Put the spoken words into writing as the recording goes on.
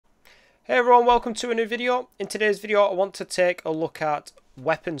Hey everyone, welcome to a new video. In today's video I want to take a look at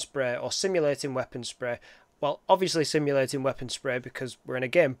weapon spray or simulating weapon spray. Well, obviously simulating weapon spray because we're in a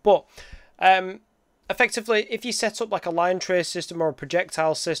game, but effectively if you set up like a line trace system or a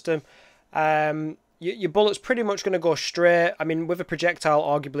projectile system, your bullet's pretty much going to go straight. I mean, with a projectile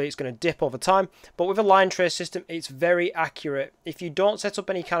arguably it's going to dip over time, but with a line trace system it's very accurate. If you don't set up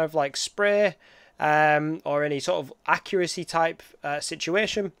any kind of like spray or any sort of accuracy type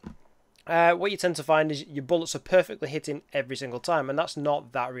situation, what you tend to find is your bullets are perfectly hitting every single time, and that's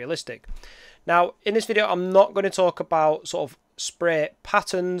not that realistic. Now, in this video, I'm not going to talk about sort of spray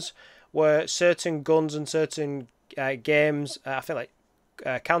patterns where certain guns and certain games, I feel like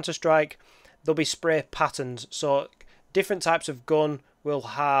Counter-Strike, there'll be spray patterns. So different types of gun will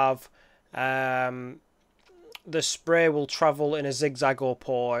have the spray will travel in a zigzag or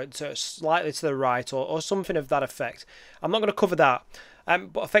pour slightly to the right or something of that effect. I'm not going to cover that.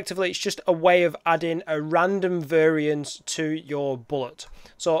 But effectively it's just a way of adding a random variance to your bullet.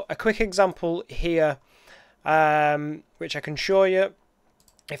 So a quick example here, which I can show you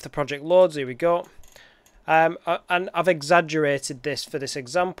if the project loads. Here we go. And I've exaggerated this for this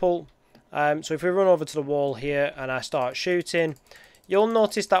example. So if we run over to the wall here and I start shooting, you'll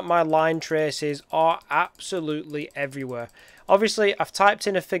notice that my line traces are absolutely everywhere. Obviously I've typed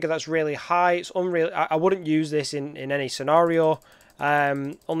in a figure that's really high. It's unreal. I wouldn't use this in any scenario.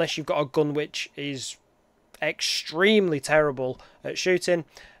 Unless you've got a gun which is extremely terrible at shooting.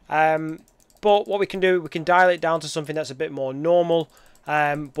 But what we can do, we can dial it down to something that's a bit more normal.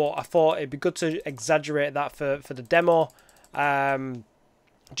 But I thought it'd be good to exaggerate that for the demo,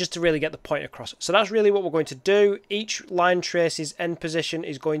 just to really get the point across. So that's really what we're going to do. Each line trace's end position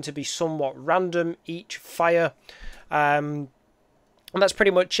is going to be somewhat random, each fire. And that's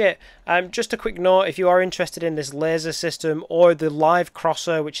pretty much it. Just a quick note, if you are interested in this laser system or the live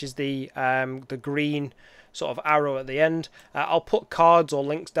crosser, which is the green sort of arrow at the end, I'll put cards or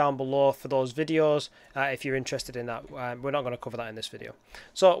links down below for those videos if you're interested in that. We're not going to cover that in this video.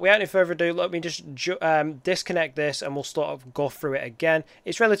 So without any further ado, let me just disconnect this and we'll sort of go through it again.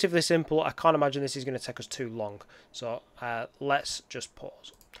 It's relatively simple. I can't imagine this is going to take us too long. So let's just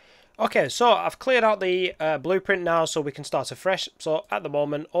pause. Okay, so I've cleared out the blueprint now, so we can start afresh. So at the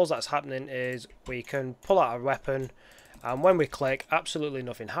moment, all that's happening is we can pull out a weapon, and when we click, absolutely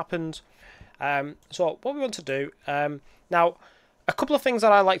nothing happens. So what we want to do, now, a couple of things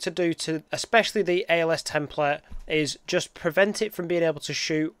that I like to do to, especially the ALS template, is just prevent it from being able to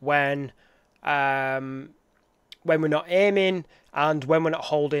shoot when we're not aiming and when we're not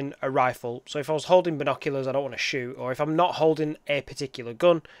holding a rifle. So if I was holding binoculars, I don't want to shoot, or if I'm not holding a particular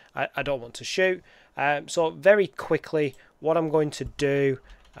gun, I don't want to shoot. So very quickly, what I'm going to do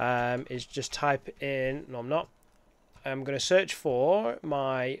is just type in, no I'm not, I'm going to search for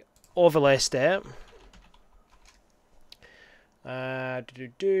my overlay state.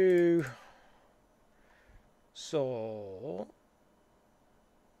 So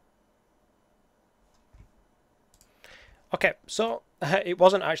okay, so it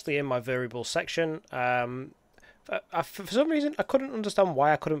wasn't actually in my variable section. For some reason, I couldn't understand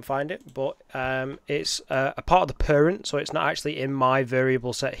why I couldn't find it, but it's a part of the parent, so it's not actually in my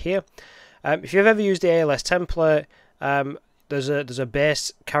variable set here. If you've ever used the ALS template, there's a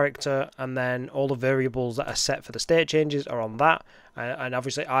base character, and then all the variables that are set for the state changes are on that, and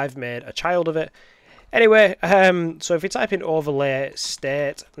obviously I've made a child of it. Anyway, so if you type in overlay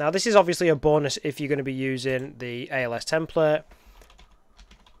state, now this is obviously a bonus if you're going to be using the ALS template,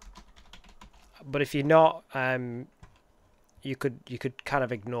 but if you're not, you could kind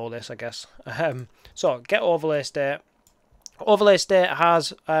of ignore this, I guess. So get overlay state. Overlay state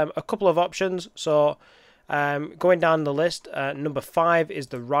has a couple of options. So going down the list, number 5 is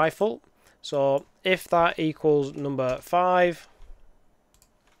the rifle. So if that equals number 5.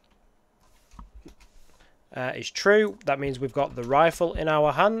 Is true, that means we've got the rifle in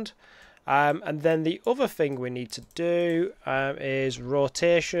our hand. And then the other thing we need to do is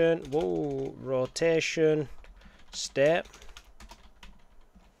rotation. Rotation state.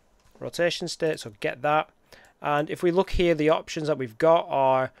 Rotation state, so get that. And if we look here, the options that we've got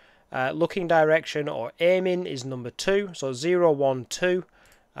are looking direction or aiming is number 2, so 0, 1, 2.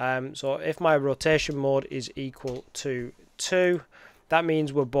 So if my rotation mode is equal to 2, that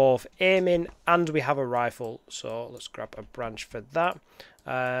means we're both aiming and we have a rifle. So let's grab a branch for that.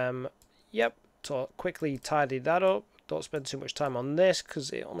 Yep, so quickly tidy that up. Don't spend too much time on this because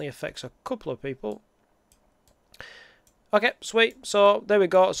it only affects a couple of people. Okay, sweet. So there we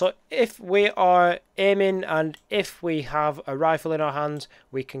go. So if we are aiming and if we have a rifle in our hands,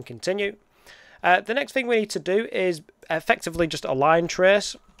 we can continue. The next thing we need to do is effectively just a line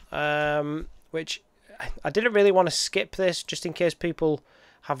trace. which I didn't really want to skip this just in case people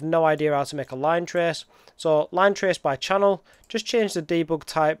have no idea how to make a line trace. So line trace by channel, just change the debug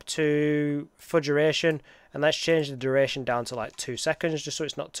type to for duration, and let's change the duration down to like 2 seconds just so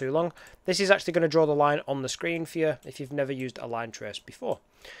it's not too long. This is actually going to draw the line on the screen for you if you've never used a line trace before.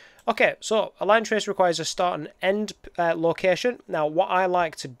 Okay, so a line trace requires a start and end location. Now what I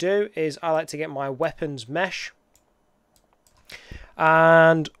like to do is I like to get my weapons mesh,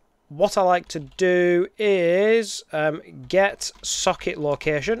 and what I like to do is get socket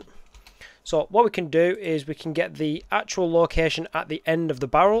location. So what we can do is we can get the actual location at the end of the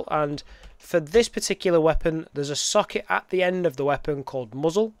barrel, and for this particular weapon there's a socket at the end of the weapon called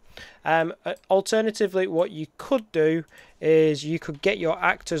muzzle. Alternatively, what you could do is you could get your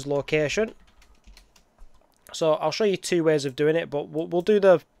actor's location. So I'll show you 2 ways of doing it, but we'll do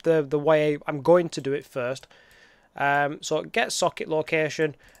the way I'm going to do it first. So get socket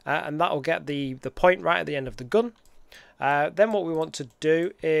location, and that'll get the point right at the end of the gun. Then what we want to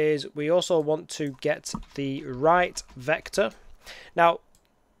do is we also want to get the right vector. Now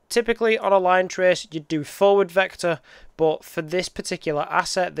typically on a line trace you'd do forward vector, but for this particular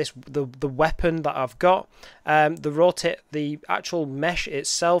asset, the weapon that I've got, the actual mesh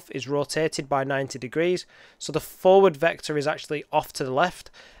itself is rotated by 90 degrees, so the forward vector is actually off to the left.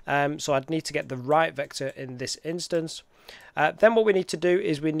 So I'd need to get the right vector in this instance. Then what we need to do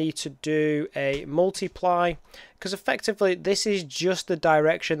is we need to do a multiply, because effectively this is just the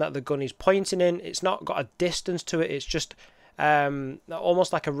direction that the gun is pointing in. It's not got a distance to it, it's just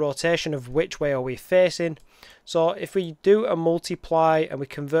almost like a rotation of which way are we facing. So if we do a multiply and we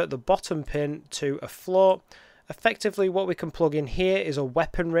convert the bottom pin to a float, effectively what we can plug in here is a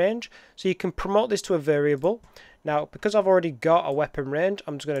weapon range. So you can promote this to a variable. Now because I've already got a weapon range,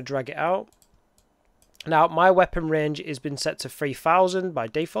 I'm just going to drag it out. Now my weapon range has been set to 3000 by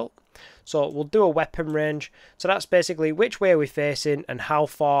default, so we'll do a weapon range. So that's basically which way are we facing and how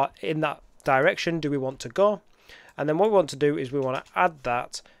far in that direction do we want to go. And then what we want to do is we want to add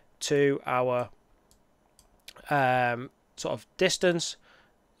that to our sort of distance.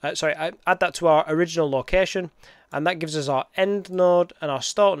 Add that to our original location, and that gives us our end node, and our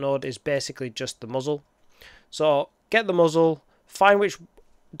start node is basically just the muzzle. So get the muzzle, find which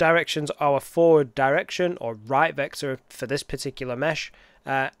directions our forward direction or right vector for this particular mesh,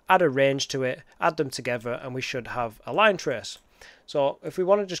 add a range to it, add them together, and we should have a line trace. So if we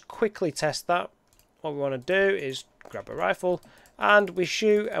want to just quickly test that, what we want to do is grab a rifle and we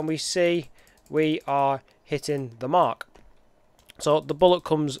shoot, and we see we are hitting the mark. So the bullet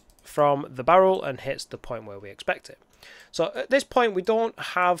comes from the barrel and hits the point where we expect it. So at this point we don't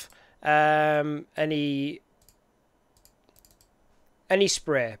have any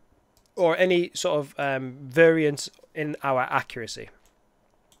spray or any sort of variance in our accuracy.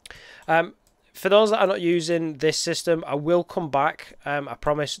 For those that are not using this system, I will come back, I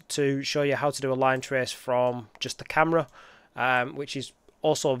promise, to show you how to do a line trace from just the camera, which is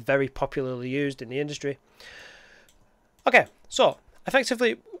also very popularly used in the industry. Okay, so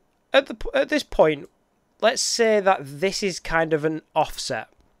effectively at this point, let's say that this is kind of an offset.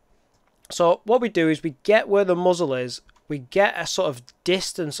 So what we do is we get where the muzzle is, we get a sort of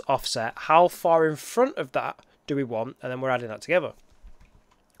distance offset, how far in front of that do we want, and then we're adding that together.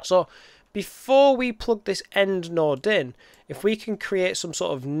 So before we plug this end node in, if we can create some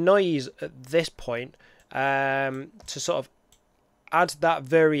sort of noise at this point to sort of add that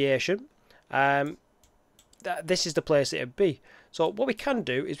variation, this is the place it would be. So what we can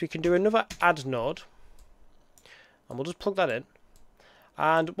do is we can do another add node, and we'll just plug that in.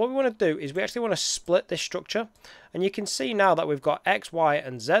 And what we want to do is we actually want to split this structure, and you can see now that we've got X, Y,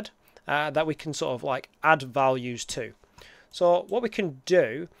 and Z that we can sort of like add values to. So what we can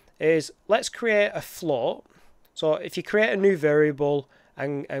do is let's create a float. So if you create a new variable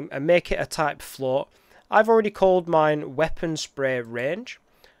and make it a type float, I've already called mine weapon spray range,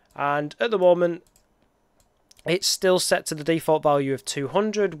 and at the moment it's still set to the default value of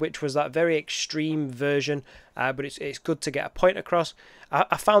 200, which was that very extreme version, but it's good to get a point across.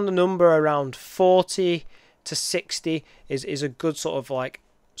 I found the number around 40 to 60 is a good sort of like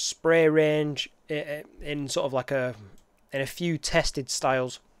spray range in sort of like in a few tested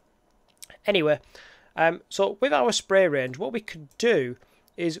styles. Anyway, so with our spray range, what we could do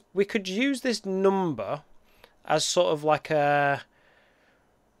is we could use this number as sort of like a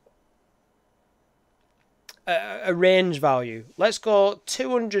range value. Let's go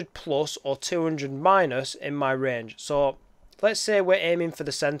 200 plus or 200 minus in my range. So let's say we're aiming for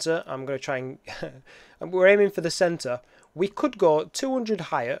the center. I'm going to try and we're aiming for the center. We could go 200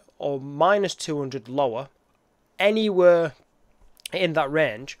 higher or minus 200 lower, anywhere in that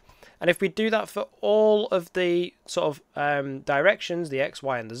range. And if we do that for all of the sort of directions, the X,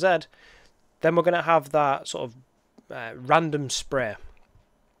 Y, and the Z, then we're going to have that sort of random spray.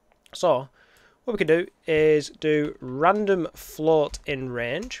 So what we can do is do random float in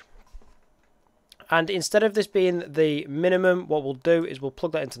range. And instead of this being the minimum, what we'll do is we'll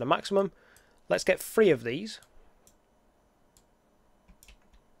plug that into the maximum. Let's get 3 of these.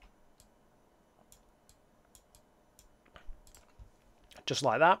 Just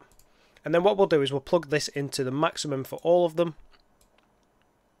like that. And then what we'll do is we'll plug this into the maximum for all of them.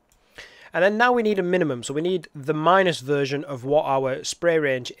 And then now we need a minimum, so we need the minus version of what our spray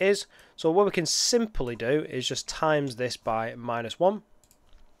range is. So what we can simply do is just times this by -1.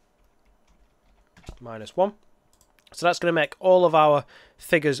 -1. So that's going to make all of our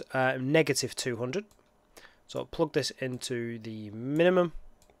figures -200. So plug this into the minimum,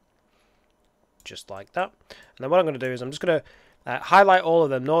 just like that. And then what I'm going to do is I'm just going to highlight all of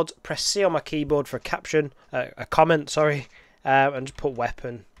them nodes, press C on my keyboard for a caption, a comment, sorry, and just put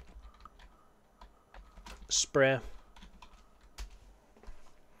weapon spray.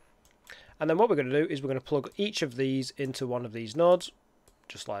 And then what we're going to do is we're going to plug each of these into one of these nodes,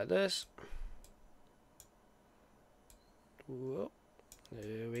 just like this. Whoa.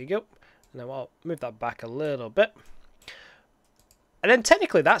 There we go. And then I'll move that back a little bit. And then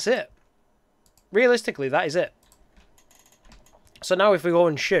technically that's it. Realistically, that is it. So now if we go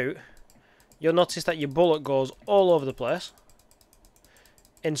and shoot, you'll notice that your bullet goes all over the place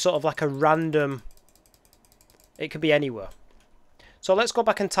in sort of like a random, it could be anywhere. So let's go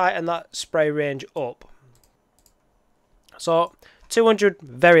back and tighten that spray range up. So 200,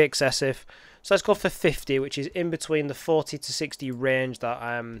 very excessive. So let's go for 50, which is in between the 40 to 60 range that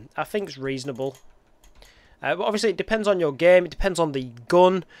I think is reasonable. But obviously it depends on your game, it depends on the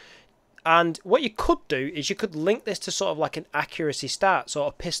gun. And what you could do is you could link this to sort of like an accuracy stat. So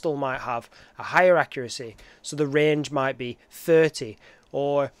a pistol might have a higher accuracy, so the range might be 30.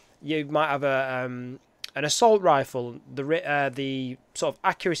 Or you might have an assault rifle, the sort of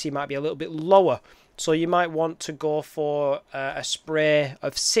accuracy might be a little bit lower. So you might want to go for a spray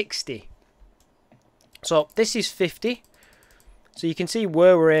of 60. So this is 50. So you can see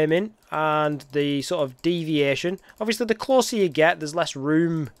where we're aiming and the sort of deviation. Obviously the closer you get, there's less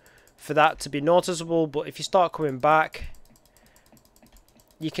room for that to be noticeable, but if you start coming back,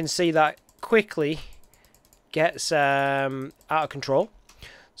 you can see that quickly gets out of control.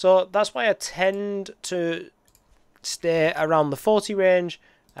 So that's why I tend to stay around the 40 range,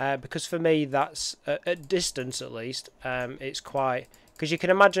 because for me that's at distance at least, it's quite, because you can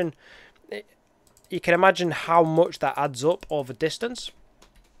imagine how much that adds up over distance.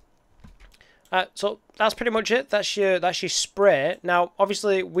 So that's pretty much it. That's your spray. Now,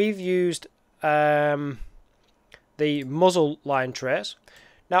 obviously, we've used the muzzle line trace.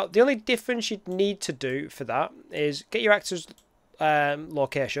 Now, the only difference you'd need to do for that is get your actor's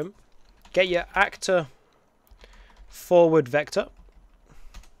location, get your actor forward vector,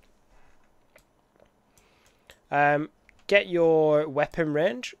 get your weapon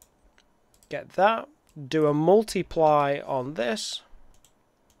range, get that, do a multiply on this.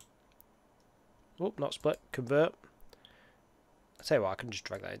 Oh, not split, convert. I'll tell you what, I can just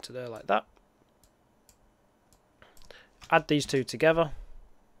drag that into there like that. Add these two together.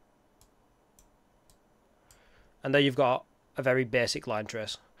 And there you've got a very basic line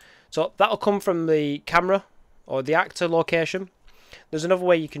trace. So that'll come from the camera or the actor location. There's another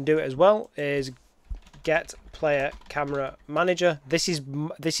way you can do it as well, is get player camera manager. This is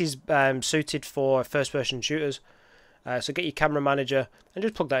suited for first person shooters. So get your camera manager and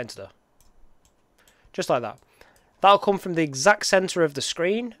just plug that into there. Just like that. That'll come from the exact center of the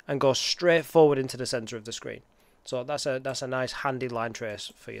screen and go straight forward into the center of the screen. So that's a nice handy line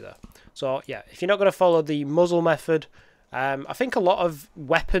trace for you there. So yeah, if you're not going to follow the muzzle method, I think a lot of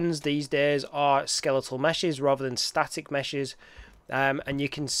weapons these days are skeletal meshes rather than static meshes. And you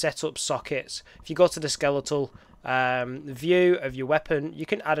can set up sockets. If you go to the skeletal view of your weapon, you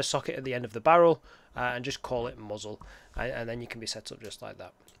can add a socket at the end of the barrel and just call it muzzle, and then you can be set up just like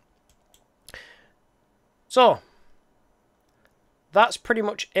that. So that's pretty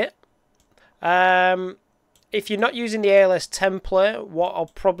much it. If you're not using the ALS template, what I'll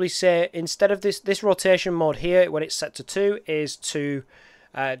probably say, instead of this rotation mode here, when it's set to 2, is to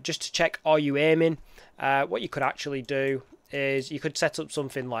just to check, are you aiming? What you could actually do is you could set up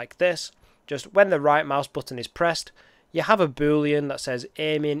something like this. Just when the right mouse button is pressed, you have a boolean that says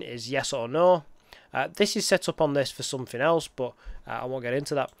aiming is yes or no. This is set up on this for something else, but I won't get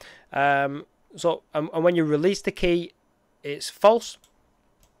into that. And when you release the key, it's false.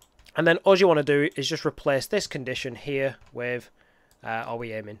 And then all you want to do is just replace this condition here with are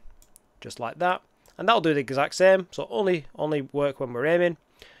we aiming? Just like that. And that'll do the exact same. So only work when we're aiming.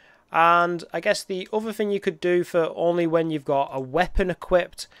 And I guess the other thing you could do for only when you've got a weapon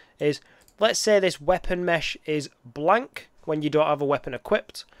equipped is, let's say this weapon mesh is blank when you don't have a weapon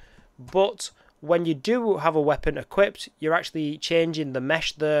equipped, but when you do have a weapon equipped, you're actually changing the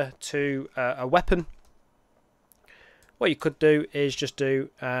mesh there to a weapon. What you could do is just do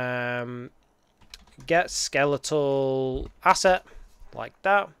get skeletal asset like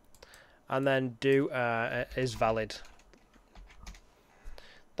that, and then do is valid.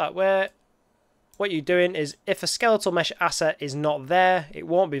 That way, what you're doing is if a skeletal mesh asset is not there, it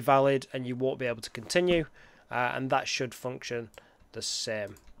won't be valid and you won't be able to continue, and that should function the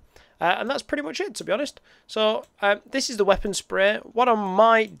same. And that's pretty much it, to be honest. So this is the weapon spray. What I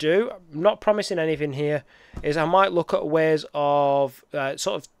might do, I'm not promising anything here, is I might look at ways of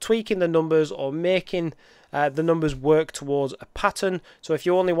sort of tweaking the numbers or making the numbers work towards a pattern. So if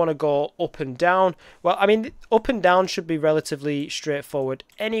you only want to go up and down, well, I mean, up and down should be relatively straightforward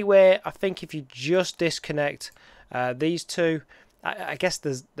anyway. I think if you just disconnect these two, I guess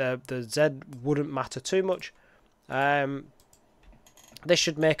the Z wouldn't matter too much. This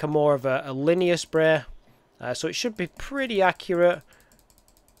should make a more of a linear spray, so it should be pretty accurate.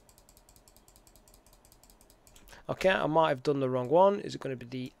 Okay, I might have done the wrong one. Is it going to be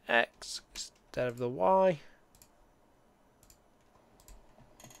the X instead of the Y?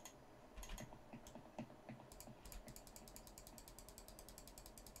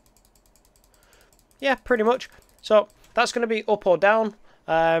 Yeah, pretty much. So that's going to be up or down.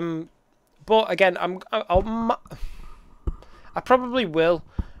 But again, I probably will,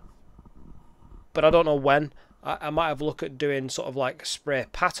 but I don't know when. I might have a look at doing sort of like spray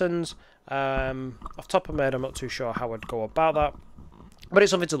patterns. Off top of my head, I'm not too sure how I'd go about that, but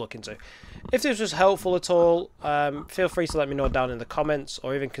it's something to look into. If this was helpful at all, feel free to let me know down in the comments,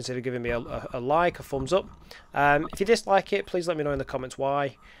 or even consider giving me a like, a thumbs up. If you dislike it, please let me know in the comments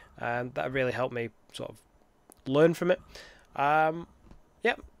why. That would really help me sort of learn from it.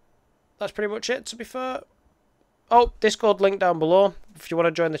 Yeah, that's pretty much it, to be fair. Oh, Discord link down below if you want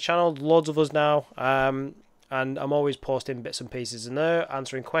to join the channel. Loads of us now, and I'm always posting bits and pieces in there,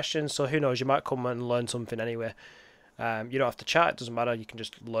 answering questions, so who knows, you might come and learn something anyway. You don't have to chat, it doesn't matter, you can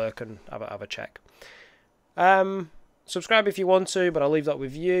just lurk and have a check. Subscribe if you want to, but I'll leave that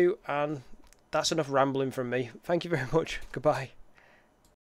with you, and that's enough rambling from me. Thank you very much. Goodbye.